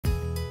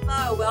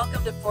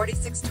welcome to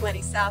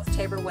 4620 South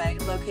Tabor Way,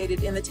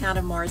 located in the town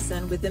of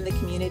Morrison within the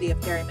community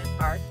of Harriman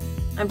Park.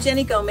 I'm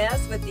Jenny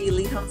Gomez with the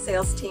Elite Home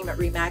Sales team at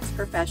RE/MAX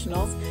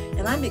Professionals,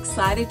 and I'm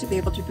excited to be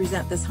able to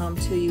present this home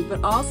to you,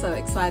 but also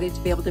excited to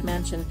be able to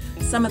mention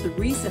some of the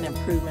recent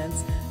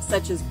improvements,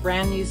 such as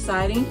brand new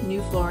siding,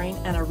 new flooring,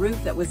 and a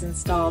roof that was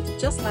installed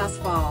just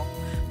last fall.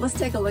 Let's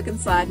take a look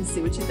inside and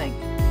see what you think.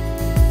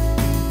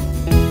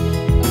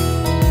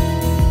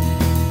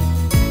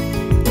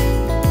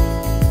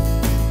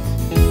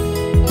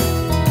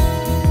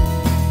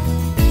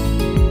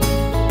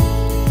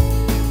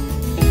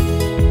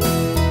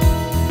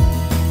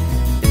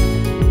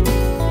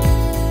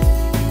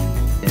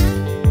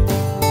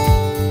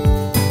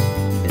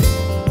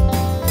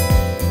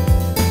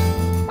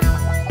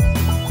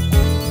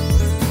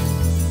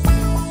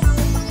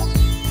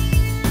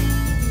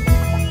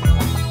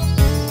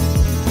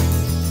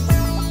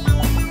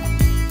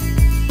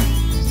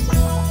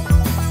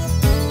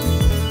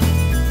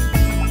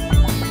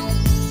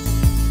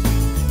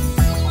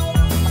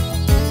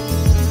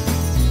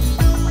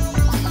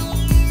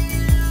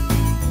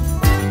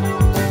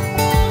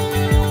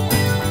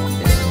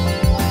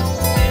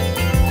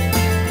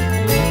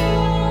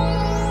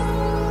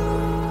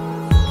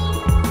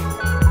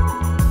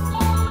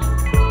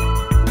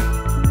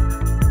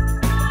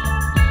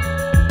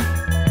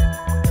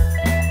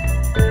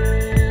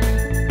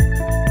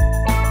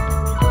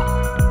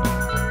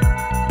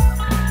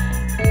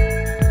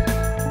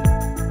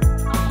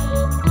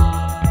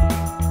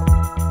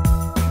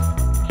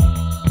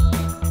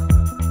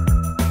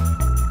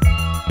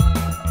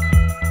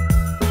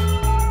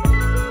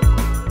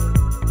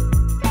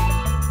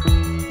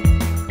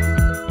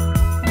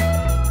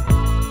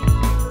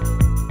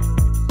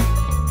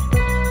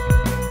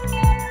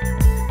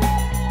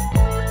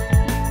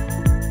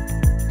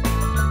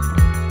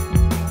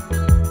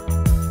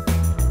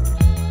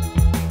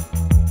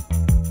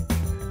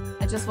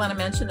 I just want to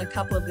mention a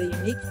couple of the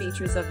unique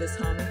features of this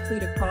home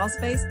include a crawl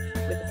space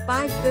with a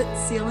 5-foot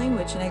ceiling,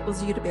 which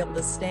enables you to be able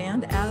to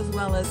stand as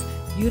well as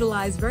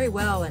utilize very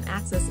well and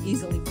access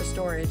easily for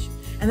storage.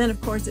 And then of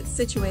course it's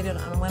situated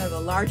on one of the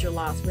larger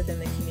lots within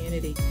the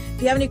community.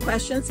 If you have any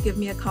questions, give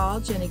me a call,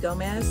 Jenny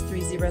Gomez,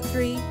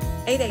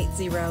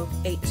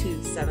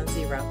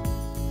 303-880-8270.